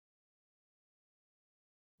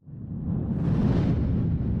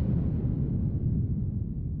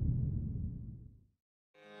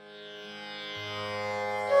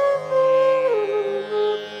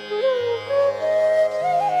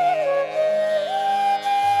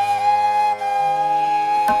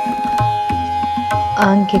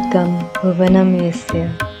आंकिकं भुवनं यस्य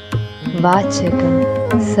वाचकं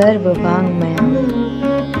सर्ववाङ्मयम्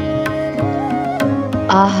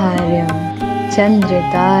आहार्यं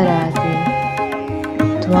चन्द्रताराते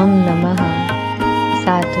त्वं नमः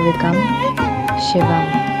सात्विकं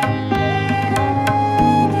शिवम्.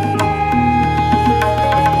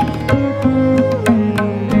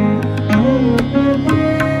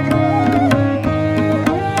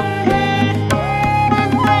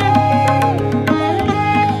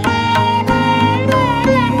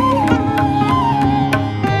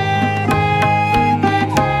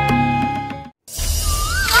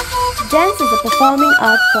 Dance is a performing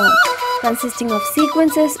art form consisting of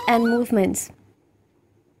sequences and movements.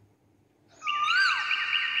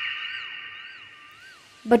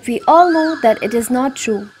 But we all know that it is not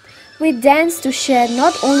true. We dance to share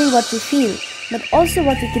not only what we feel, but also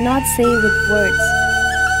what we cannot say with words.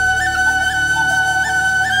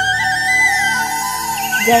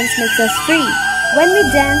 Dance makes us free. When we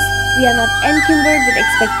dance, we are not encumbered with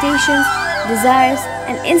expectations, desires,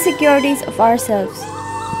 and insecurities of ourselves.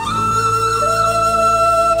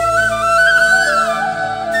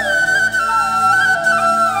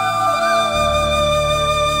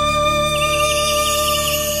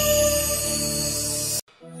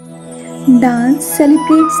 Dance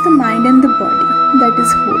celebrates the mind and the body, that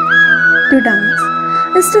is whole. To dance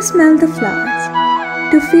is to smell the flowers,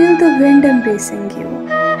 to feel the wind embracing you,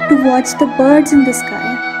 to watch the birds in the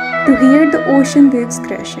sky, to hear the ocean waves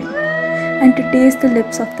crashing, and to taste the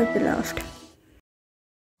lips of the beloved.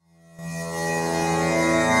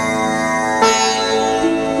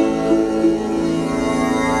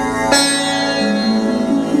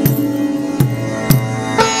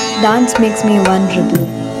 Dance makes me vulnerable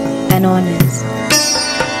and honest.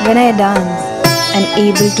 When I dance, I'm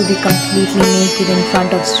able to be completely naked in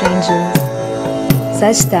front of strangers,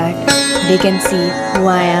 such that they can see who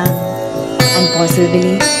I am and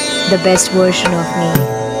possibly the best version of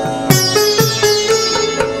me.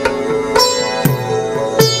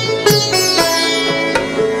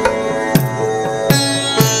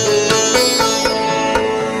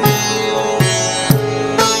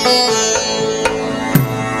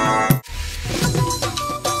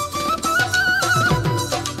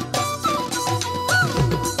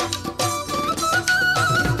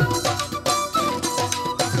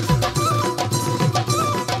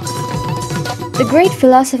 The great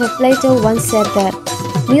philosopher Plato once said that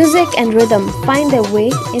music and rhythm find their way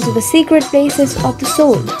into the secret places of the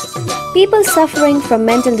soul. People suffering from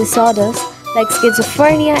mental disorders like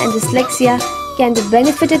schizophrenia and dyslexia can be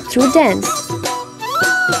benefited through dance.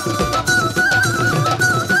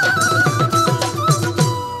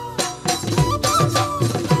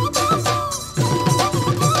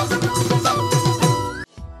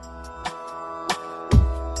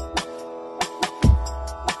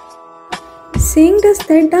 Saying does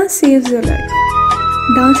that dance saves your life.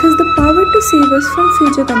 Dance has the power to save us from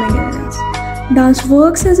future coming illness. Dance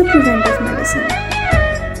works as a preventive medicine.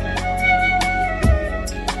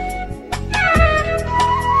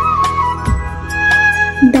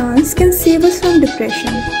 Dance can save us from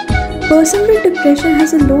depression. A person with depression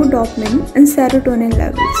has a low dopamine and serotonin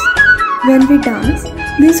levels. When we dance,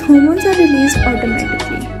 these hormones are released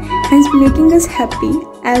automatically, hence making us happy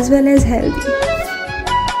as well as healthy.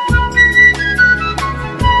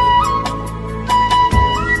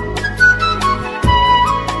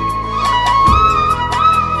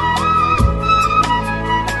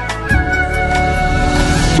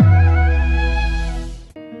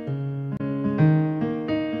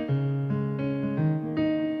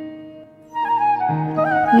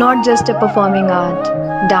 Not just a performing art,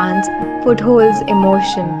 dance footholds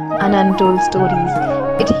emotion and untold stories.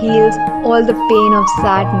 It heals all the pain of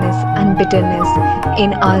sadness and bitterness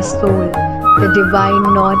in our soul. The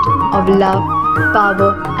divine knot of love,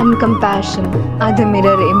 power and compassion are the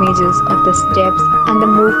mirror images of the steps and the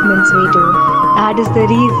movements we do. That is the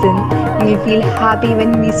reason we feel happy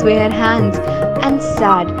when we sway our hands and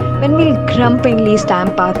sad when we grumblingly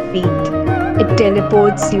stamp our feet. It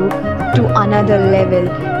teleports you to another level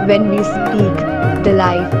when we speak the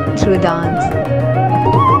life through dance.